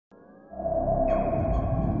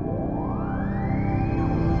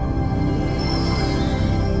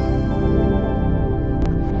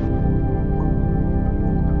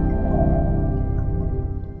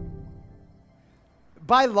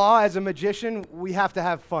by law, as a magician, we have to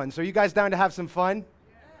have fun. So are you guys down to have some fun?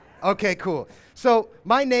 Okay, cool. So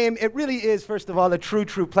my name, it really is, first of all, a true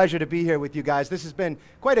pleasure to be here with you guys. This has been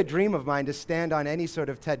quite a dream of mine to stand on any sort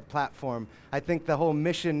of TED platform. I think the whole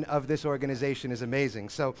mission of this organization is amazing.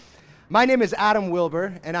 So my name is Adam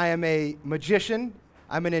Wilber, and I am a magician,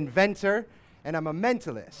 I'm an inventor, and I'm a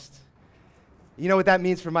mentalist. You know what that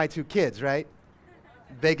means for my two kids, right?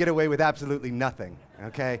 They get away with absolutely nothing,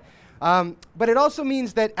 okay? But it also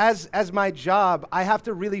means that as my job, I have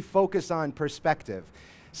to really focus on perspective.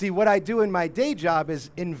 See, what I do in my day job is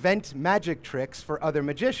invent magic tricks for other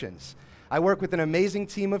magicians. I work with an amazing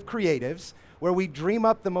team of creatives where we dream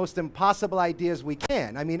up the most impossible ideas we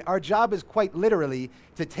can. I mean, our job is quite literally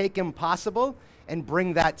to take impossible and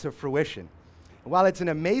bring that to fruition. While it's an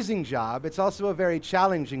amazing job, it's also a very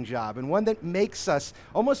challenging job, and one that makes us,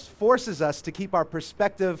 almost forces us to keep our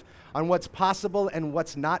perspective on what's possible and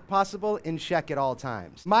what's not possible in check at all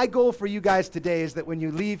times. My goal for you guys today is that when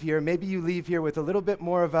you leave here, maybe you leave here with a little bit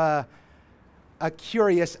more of a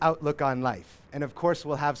curious outlook on life. And of course,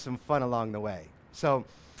 we'll have some fun along the way. So,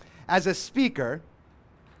 as a speaker,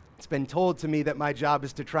 it's been told to me that my job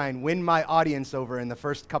is to try and win my audience over in the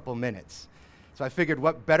first couple minutes. So I figured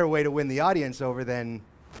what better way to win the audience over than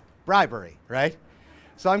bribery, right?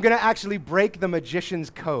 So I'm going to actually break the magician's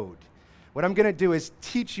code. What I'm going to do is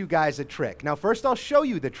teach you guys a trick. Now, first I'll show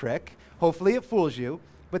you the trick. Hopefully it fools you.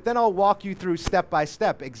 But then I'll walk you through step by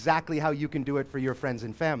step exactly how you can do it for your friends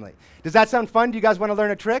and family. Does that sound fun? Do you guys want to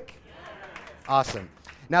learn a trick? Yes. Awesome.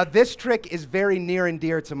 Now, this trick is very near and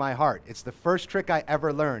dear to my heart. It's the first trick I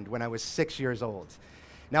ever learned when I was 6 years old.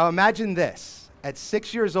 Now, imagine this. At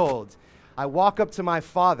 6 years old, I walk up to my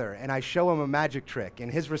father and I show him a magic trick, and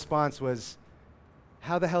his response was,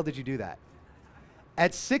 "How the hell did you do that?"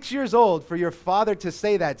 At 6 years old, for your father to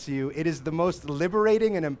say that to you, it is the most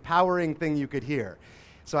liberating and empowering thing you could hear.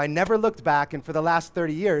 So I never looked back, and for the last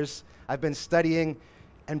 30 years, I've been studying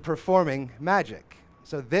and performing magic.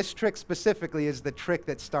 So this trick specifically is the trick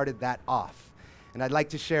that started that off, and I'd like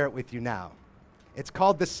to share it with you now. It's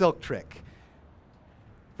called the silk trick,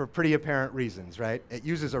 for pretty apparent reasons, right? It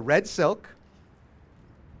uses a red silk.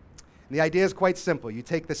 And the idea is quite simple. You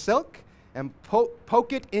take the silk and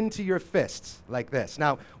poke it into your fists like this.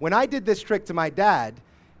 Now, when I did this trick to my dad,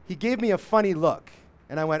 he gave me a funny look.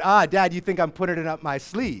 And I went, Dad, you think I'm putting it up my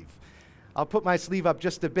sleeve? I'll put my sleeve up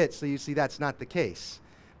just a bit so you see that's not the case.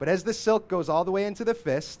 But as the silk goes all the way into the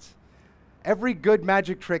fist, every good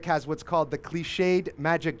magic trick has what's called the cliched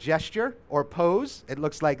magic gesture or pose. It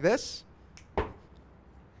looks like this.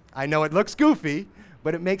 I know it looks goofy,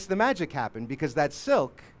 but it makes the magic happen because that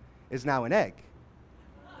silk is now an egg.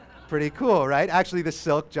 Pretty cool, right? Actually, the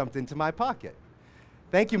silk jumped into my pocket.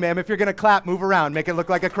 Thank you, ma'am. If you're going to clap, move around. Make it look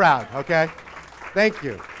like a crowd, okay? Thank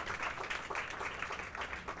you.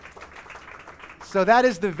 So that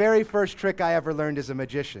is the very first trick I ever learned as a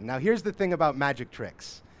magician. Now, here's the thing about magic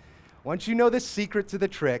tricks. Once you know the secret to the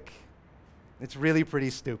trick, it's really pretty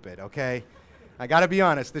stupid, okay? I gotta be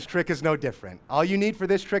honest, this trick is no different. All you need for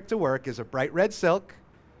this trick to work is a bright red silk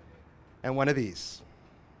and one of these.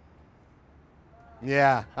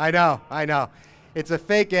 Yeah, I know. It's a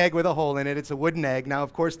fake egg with a hole in it. It's a wooden egg. Now,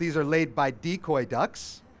 of course, these are laid by decoy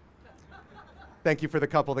ducks. Thank you for the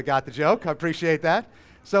couple that got the joke. I appreciate that.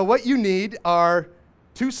 So what you need are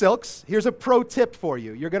 2 silks. Here's a pro tip for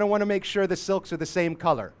you. You're gonna wanna make sure the silks are the same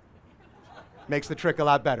color. Makes the trick a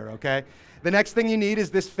lot better, okay? The next thing you need is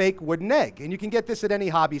this fake wooden egg, and you can get this at any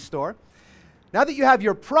hobby store. Now that you have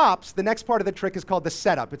your props, the next part of the trick is called the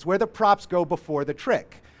setup. It's where the props go before the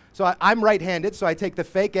trick. So I'm right-handed, so I take the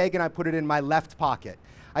fake egg and I put it in my left pocket.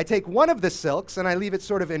 I take one of the silks and I leave it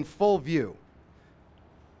sort of in full view.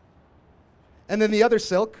 And then the other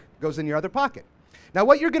silk goes in your other pocket. Now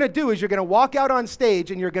what you're gonna do is you're gonna walk out on stage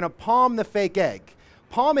and you're gonna palm the fake egg.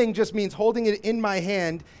 Palming just means holding it in my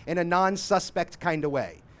hand in a non-suspect kind of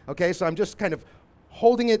way. Okay, so I'm just kind of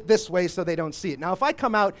holding it this way so they don't see it. Now, if I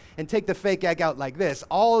come out and take the fake egg out like this,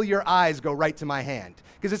 all your eyes go right to my hand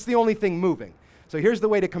because it's the only thing moving. So here's the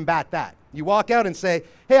way to combat that. You walk out and say,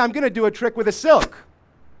 "Hey, I'm going to do a trick with a silk."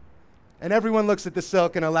 And everyone looks at the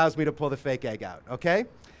silk and allows me to pull the fake egg out, okay?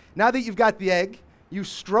 Now that you've got the egg, you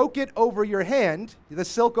stroke it over your hand, the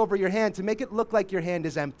silk over your hand, to make it look like your hand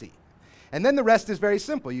is empty. And then the rest is very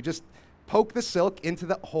simple. You just poke the silk into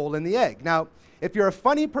the hole in the egg. Now, if you're a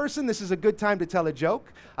funny person, this is a good time to tell a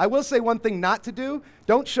joke. I will say one thing not to do.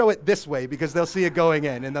 Don't show it this way because they'll see it going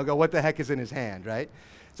in and they'll go, "What the heck is in his hand," right?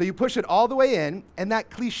 So you push it all the way in, and that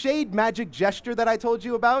cliched magic gesture that I told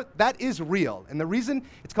you about, that is real. And the reason,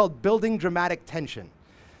 it's called building dramatic tension.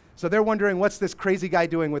 So they're wondering, what's this crazy guy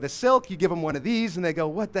doing with a silk? You give them one of these, and they go,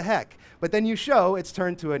 what the heck? But then you show it's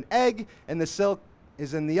turned to an egg, and the silk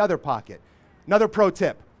is in the other pocket. Another pro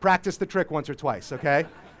tip, practice the trick once or twice, okay?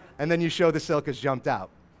 And then you show the silk has jumped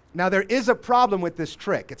out. Now, there is a problem with this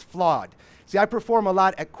trick. It's flawed. See, I perform a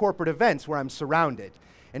lot at corporate events where I'm surrounded.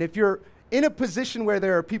 And if you're in a position where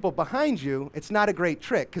there are people behind you, it's not a great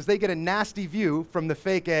trick, because they get a nasty view from the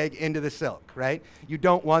fake egg into the silk, right? You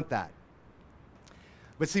don't want that.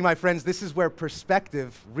 But see, my friends, this is where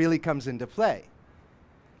perspective really comes into play.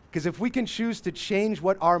 Because if we can choose to change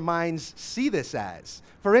what our minds see this as,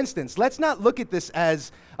 for instance, let's not look at this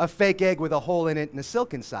as a fake egg with a hole in it and a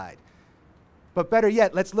silk inside. But better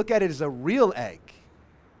yet, let's look at it as a real egg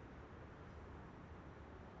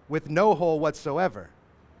with no hole whatsoever.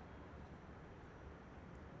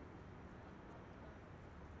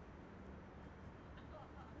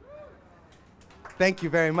 Thank you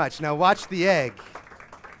very much. Now watch the egg.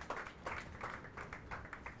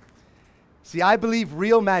 See, I believe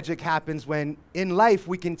real magic happens when, in life,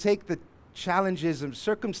 we can take the challenges and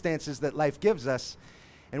circumstances that life gives us,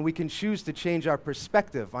 and we can choose to change our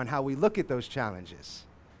perspective on how we look at those challenges.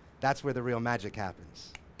 That's where the real magic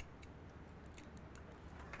happens.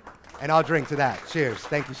 And I'll drink to that. Cheers.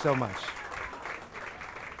 Thank you so much.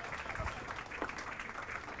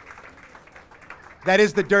 That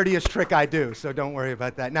is the dirtiest trick I do, so don't worry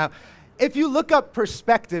about that. Now, if you look up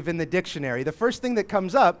perspective in the dictionary, the first thing that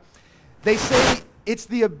comes up, they say it's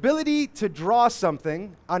the ability to draw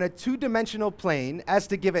something on a two-dimensional plane as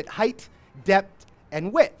to give it height, depth,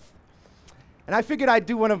 and width. And I figured I'd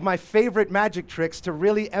do one of my favorite magic tricks to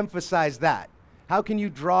really emphasize that. How can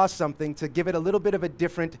you draw something to give it a little bit of a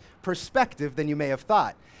different perspective than you may have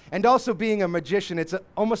thought? And also, being a magician, it's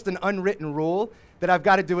almost an unwritten rule that I've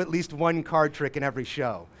got to do at least one card trick in every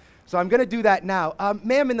show. So I'm going to do that now.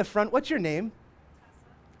 Ma'am in the front, what's your name?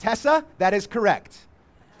 Tessa. Tessa? That is correct.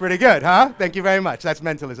 Pretty good, huh? Thank you very much. That's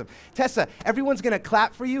mentalism. Tessa, everyone's going to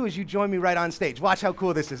clap for you as you join me right on stage. Watch how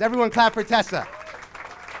cool this is. Everyone clap for Tessa.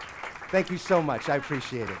 Thank you so much. I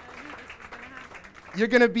appreciate it. You're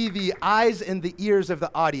going to be the eyes and the ears of the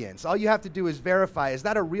audience. All you have to do is verify, is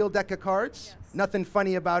that a real deck of cards? Yes. Nothing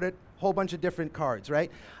funny about it. Whole bunch of different cards, right?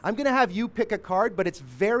 I'm going to have you pick a card, but it's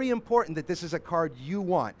very important that this is a card you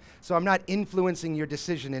want. So I'm not influencing your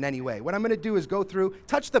decision in any way. What I'm going to do is go through,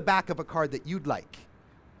 touch the back of a card that you'd like.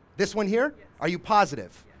 This one here? Yes. Are you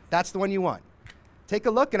positive? Yes. That's the one you want. Take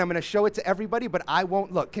a look, and I'm going to show it to everybody, but I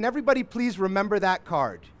won't look. Can everybody please remember that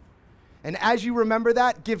card? And as you remember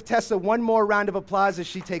that, give Tessa one more round of applause as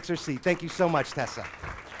she takes her seat. Thank you so much, Tessa.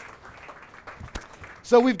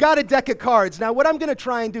 So we've got a deck of cards. Now what I'm going to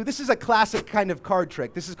try and do, this is a classic kind of card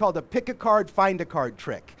trick. This is called a pick a card, find a card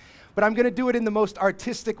trick. But I'm going to do it in the most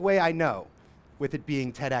artistic way I know, with it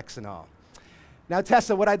being TEDx and all. Now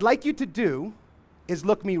Tessa, what I'd like you to do is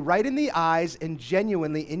look me right in the eyes, and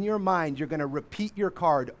genuinely in your mind, you're going to repeat your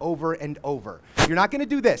card over and over. You're not going to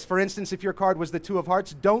do this. For instance, if your card was the Two of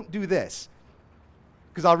Hearts, don't do this,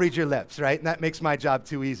 because I'll read your lips, right? And that makes my job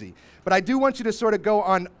too easy. But I do want you to sort of go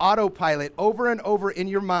on autopilot over and over in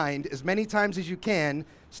your mind as many times as you can.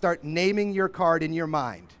 Start naming your card in your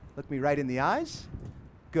mind. Look me right in the eyes.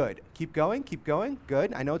 Good. Keep going, keep going.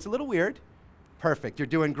 Good. I know it's a little weird. Perfect. You're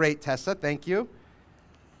doing great, Tessa. Thank you.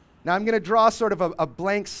 Now I'm going to draw sort of a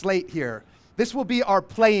blank slate here. This will be our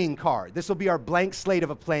playing card. This will be our blank slate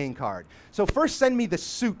of a playing card. So first send me the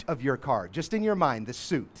suit of your card, just in your mind, the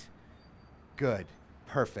suit. Good.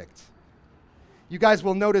 Perfect. You guys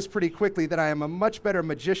will notice pretty quickly that I am a much better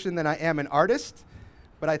magician than I am an artist,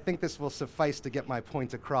 but I think this will suffice to get my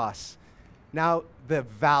point across. Now the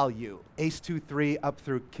value, ace, 2, 3, up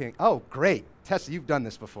through king. Oh, great. Tessa, you've done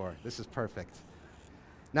this before. This is perfect.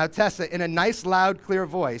 Now, Tessa, in a nice, loud, clear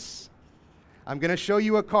voice, I'm going to show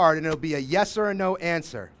you a card, and it'll be a yes or a no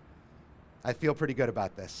answer. I feel pretty good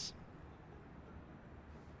about this.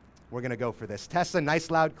 We're going to go for this. Tessa, nice,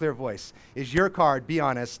 loud, clear voice. Is your card, be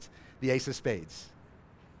honest, the Ace of Spades?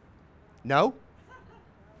 No?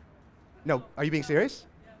 No. Are you being serious?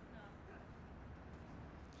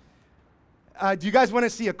 Do you guys want to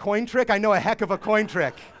see a coin trick? I know a heck of a coin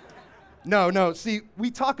trick. No. See,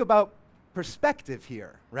 we talk about perspective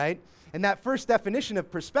here, right? And that first definition of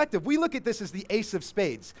perspective, we look at this as the Ace of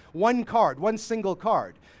Spades. One card, one single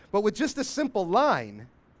card. But with just a simple line,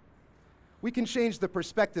 we can change the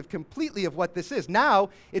perspective completely of what this is. Now,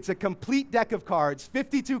 it's a complete deck of cards,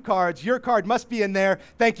 52 cards. Your card must be in there.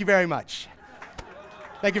 Thank you very much.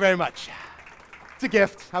 Thank you very much. It's a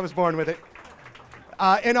gift. I was born with it.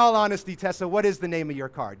 In all honesty, Tessa, what is the name of your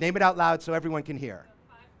card? Name it out loud so everyone can hear.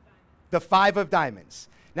 The Five of Diamonds.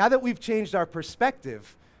 Now that we've changed our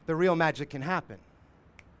perspective, the real magic can happen.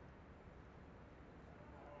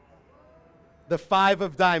 the 5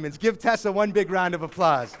 of diamonds. Give Tessa one big round of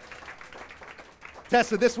applause.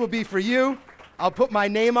 Tessa, this will be for you. I'll put my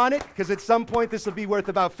name on it, because at some point this will be worth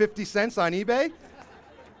about 50 cents on eBay.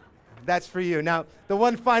 That's for you. Now,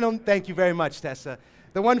 thank you very much, Tessa.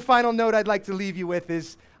 The one final note I'd like to leave you with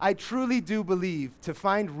is, I truly do believe to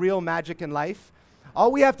find real magic in life,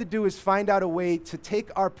 all we have to do is find out a way to take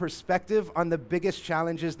our perspective on the biggest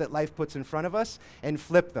challenges that life puts in front of us and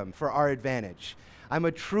flip them for our advantage. I'm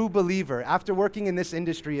a true believer. After working in this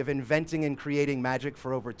industry of inventing and creating magic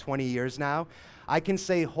for over 20 years now, I can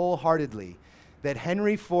say wholeheartedly that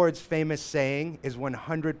Henry Ford's famous saying is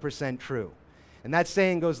 100% true. And that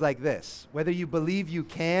saying goes like this: whether you believe you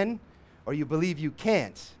can or you believe you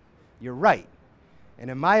can't, you're right. And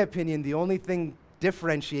in my opinion, the only thing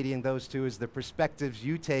differentiating those two is the perspectives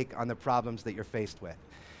you take on the problems that you're faced with.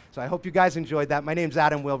 So I hope you guys enjoyed that. My name's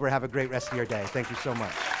Adam Wilber. Have a great rest of your day. Thank you so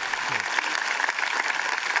much.